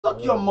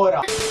Suck your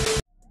mother.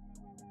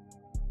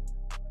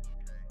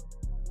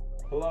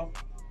 Hello?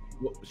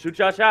 Shoot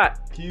your shot.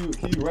 Can you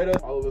rate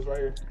us? All of us right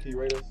here. Can you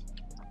rate us?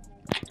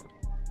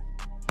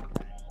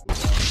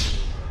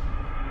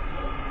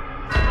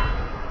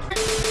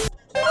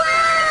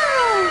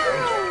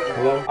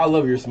 Hello? I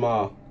love your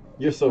smile.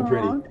 You're so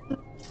pretty.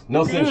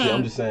 No sense,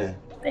 I'm just saying.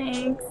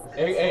 Thanks.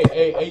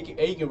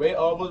 Hey, you can rate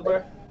all of us,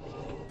 bro?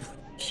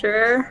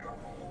 Sure.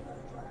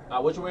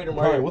 What you rating,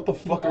 Brian, Mario? what the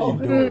fuck are you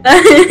doing?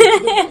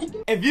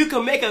 If you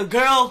can make a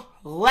girl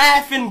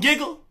laugh and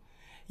giggle,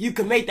 you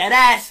can make that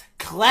ass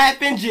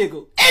clap and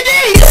jiggle.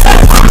 Hey,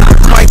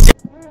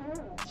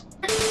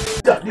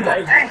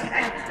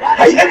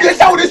 just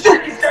show this shit.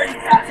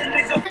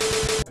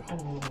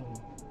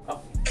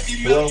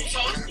 Hello?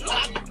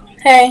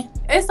 Hey,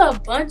 it's a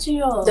bunch of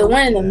y'all. The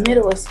one in the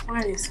middle is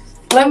fine as fuck.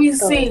 Let me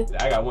see.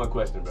 I got one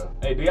question, bro.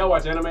 Hey, do y'all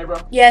watch anime, bro?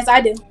 Yes, I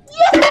do.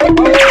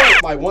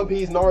 Like One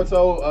Piece,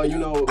 Naruto, you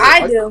know.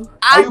 I do.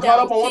 Are you caught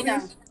up on One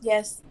Piece?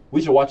 Yes.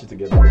 We should watch it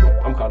together.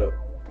 I'm caught up.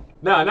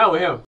 Nah, not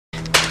with him.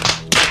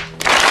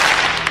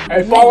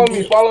 Hey, follow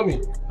me, follow me.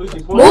 Who's she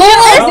for? Dirty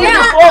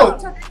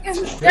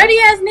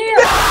ass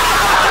nails.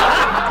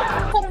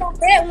 Talking about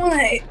that one.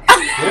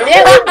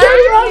 That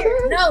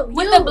one. No,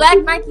 with the black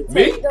Nike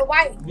tape. The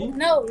white.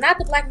 No, not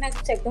the black Nike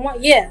tape. The one.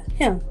 Yeah,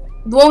 him.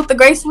 The one with the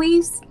gray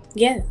sleeves.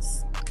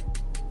 Yes.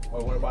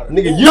 What about it?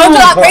 Nigga, you Don't you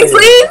like gray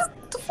sleeves?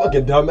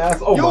 fucking dumbass.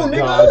 Oh You, my nigga.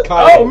 god.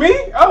 Kanye. Oh, me?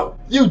 Oh.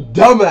 You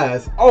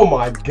dumbass. Oh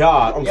my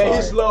god. I'm Yeah, sorry.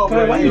 he's slow, Kanye,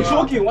 man. why you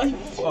choking? Why you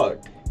fuck?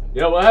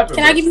 Yo, what happened?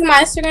 Can I give you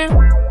my Instagram?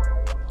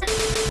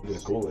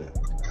 It's cool, man.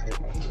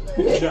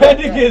 That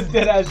nigga is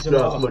dead ass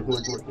Jamal. Look.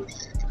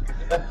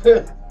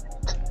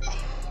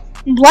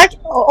 Black,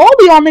 all of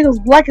y'all niggas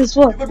black as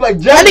fuck. You look like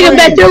That Jack nigga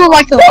back there look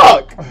like a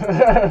fuck.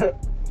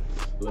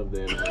 Love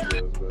the anime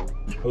girls, bro.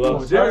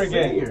 Hello? Jerry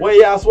again. Wait,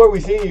 yeah, I swear we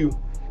seen you.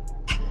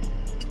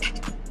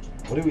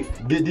 What did we?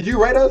 Did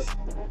you rate us?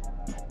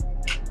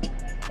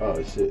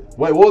 Oh shit.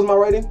 Wait, what was my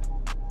rating?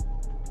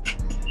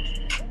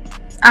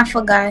 I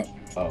forgot.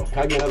 Oh, can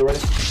I get another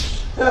rating?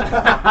 I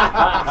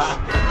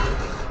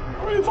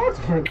already talked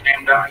to her.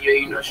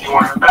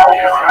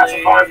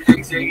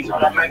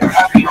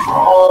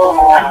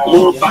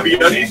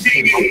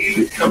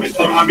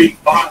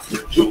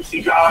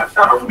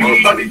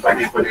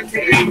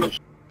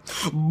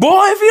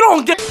 Boy, if you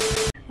don't get...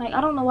 Like,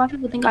 I don't know why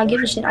people think I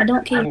give a shit. I don't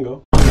I care. can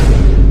go.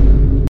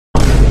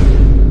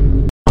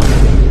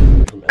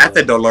 That's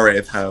a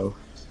Dolores hoe.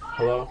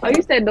 Hello? Oh,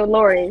 you said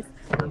Dolores.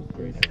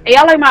 Hey,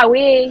 y'all like my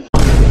wig?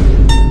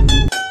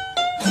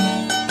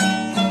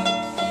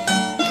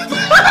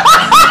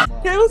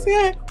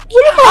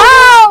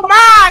 Oh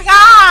my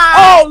god!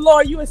 Oh,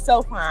 Lord, you are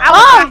so fine.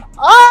 Oh,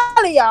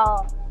 all of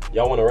y'all.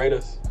 Y'all want to rate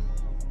us?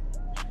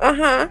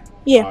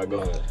 Yeah. Alright, go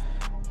ahead.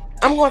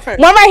 I'm going first.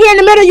 One right here in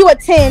the middle, you a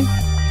 10.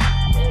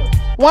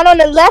 One on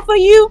the left of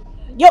you,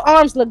 your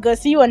arms look good,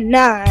 so you a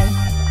 9.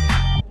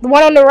 The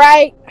one on the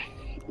right,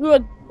 you a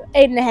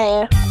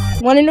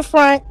 8.5. One in the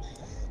front,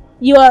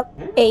 you up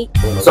 8.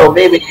 So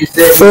baby, you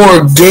said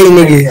 4 gay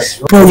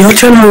niggas. Bro, y'all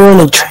trying to run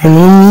a train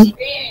on me?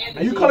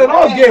 Are you calling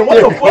off game? What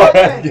the fuck?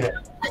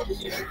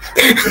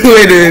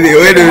 Wait a minute.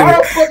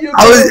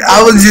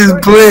 I was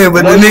just playing,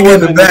 but the nigga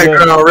in the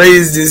background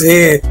raised his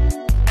hand.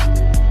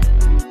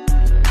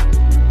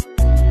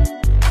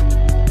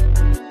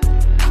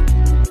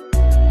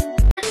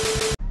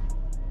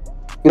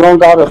 You don't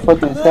got a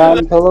fucking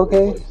satin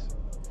pillowcase?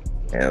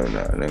 Hell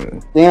no,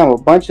 nigga. Damn, a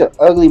bunch of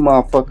ugly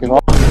motherfuckers.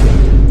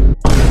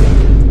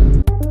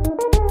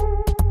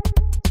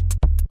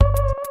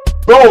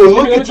 Bro,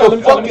 look at your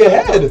fucking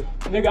head.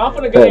 Nigga, I'm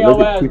finna get your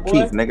ass, boy.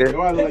 Teeth, nigga.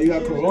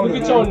 Look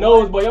at your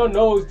nose, boy. Your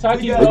nose.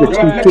 Taki Look at nose.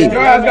 your teeth.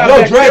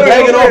 Yo, Dre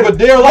hanging over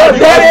there like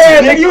you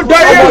nigga, you dirty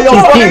ass. your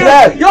fucking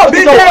ass. Yo,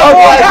 bitch Your ass,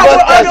 ugly ass, boy,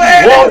 bust ass,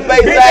 ugly wrong ass,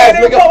 face bitch ass, ass,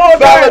 nigga, come on,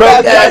 fat bro.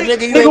 ass Ass nigga,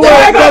 nigga, you nigga, ain't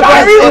wear got that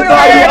ass no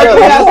inside your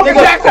ugly ass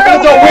nigga, look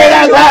at your weird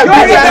ass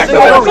bitch ass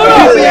nigga,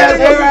 goofy ass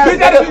hair ass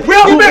nigga,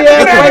 Will Smith goofy ass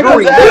looking at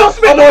fragrance him. ass. Will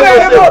Smith Come on,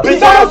 looking at him. bitch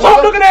Donald ass Trump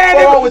nigga. looking at him.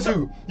 What's wrong with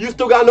you? You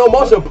still got no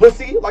emotion,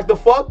 pussy? Like the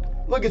fuck?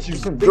 Look at you.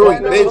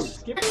 Drink,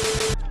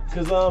 bitch.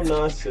 Cause I'm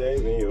not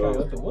saving you.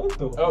 What the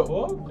fuck?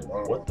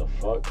 What the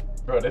fuck?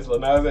 Bro, that's Lil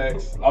Nas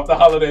X off the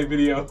holiday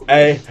video.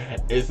 Hey,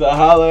 it's a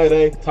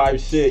holiday type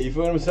shit. You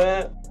feel what I'm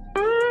saying?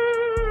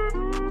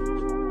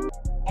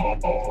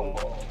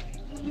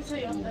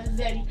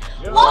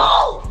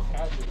 Oh!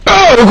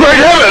 Oh, great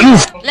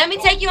heavens! Let me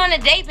take you on a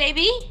date,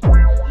 baby.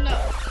 No.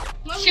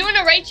 She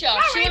wanna rate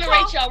y'all. She wanna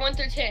rate y'all 1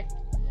 through 10.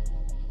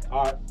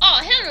 Alright.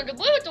 Oh, hell no. The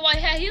boy with the white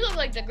hat, he looked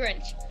like the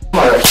Grinch.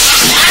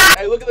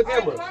 Hey, look at the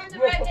camera.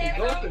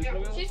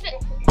 She said...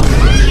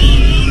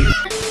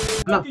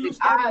 Look, you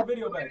started the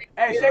video back.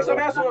 Hey, shake some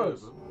ass for us.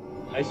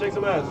 Hey, shake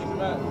some ass. Shake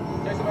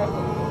some ass for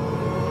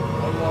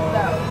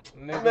us.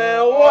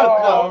 Man, what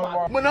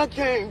the? When I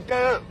came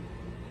down.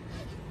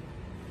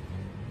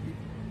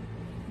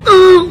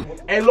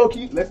 Hey,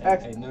 Loki, let's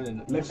act.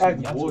 Let's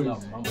act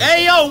boys.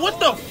 Hey, yo, what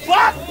the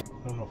fuck?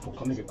 No, fuck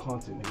nigga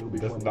content, nigga. It'll be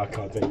That's funny. not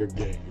content. You're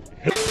gay.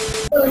 Hey,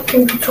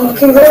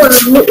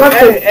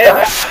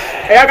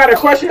 I got a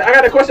question.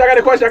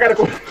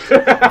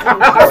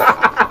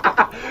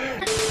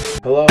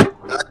 Hello.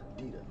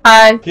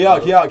 Hi. Can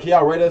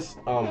y'all rate us?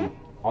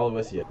 All of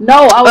us here.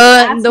 No,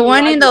 I was The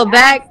one in the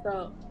back,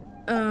 to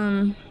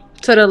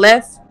the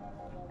left.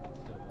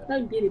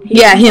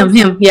 Yeah, him,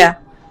 yeah.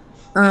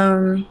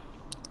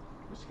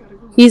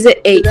 He's an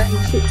 8.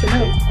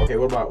 Okay,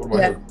 what about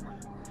him?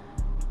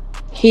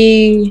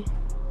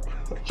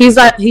 He's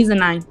a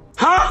 9.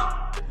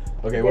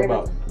 Okay, what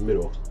about the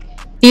middle?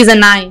 He's a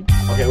 9.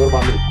 Okay, what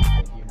about me?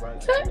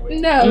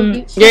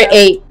 no. You're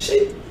 8.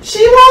 She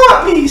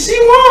want me.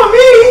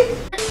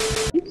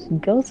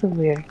 Go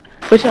somewhere.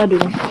 What y'all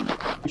doing?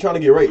 You trying to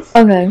get rates?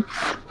 Okay. I'm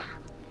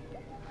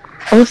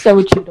gonna start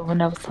with you the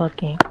one I was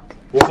talking.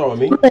 What's wrong with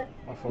me?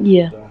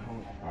 Yeah.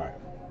 Alright.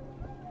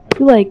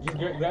 You like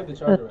Grab the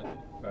charger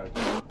right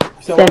there.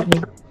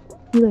 7.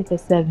 You like a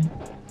 7.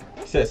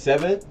 You said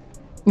 7?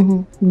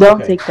 Don't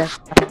Okay. take that.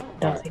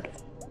 Don't take it.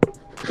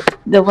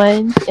 The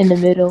one in the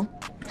middle,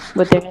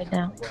 what they're at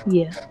now.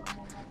 Yeah.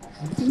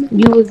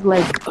 You was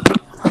like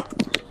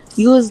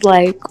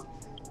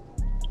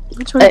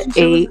Which one an did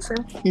you 8, say?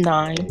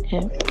 9.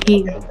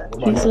 He's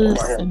a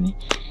 7.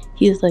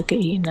 He was like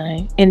an 8,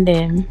 9. And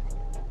then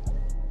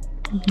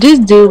this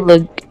dude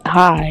look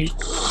high.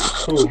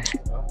 Who?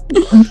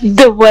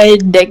 The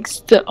one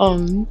next to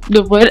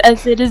the one I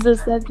said is a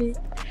 7.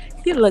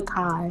 He look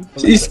high.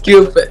 She's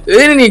stupid.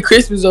 It ain't even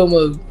Christmas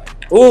almost.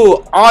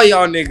 Ooh, all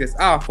y'all niggas.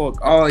 I'll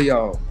fuck all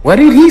y'all. What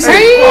did he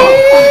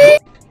say?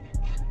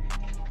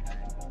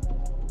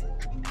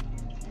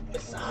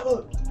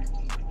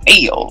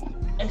 Hey, yo.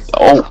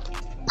 Oh.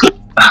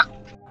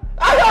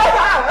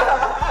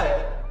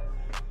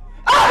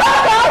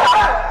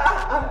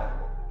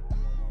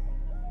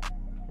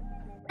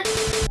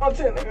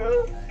 Content,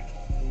 nigga.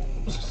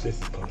 This is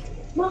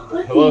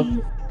content.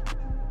 Hello?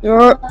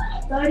 You're Alright.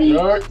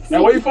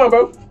 Now, where you from,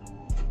 bro?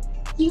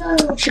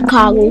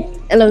 Chicago,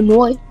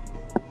 Illinois.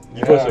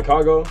 You from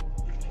Chicago?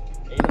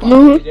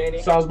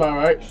 Sounds about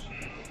right.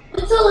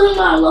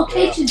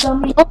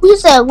 Oh, you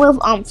said where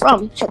I'm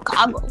from,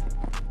 Chicago.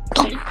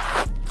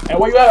 And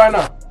where you at right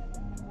now?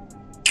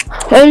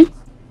 Hey.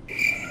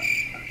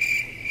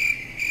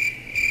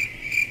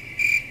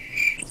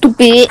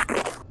 Stupid.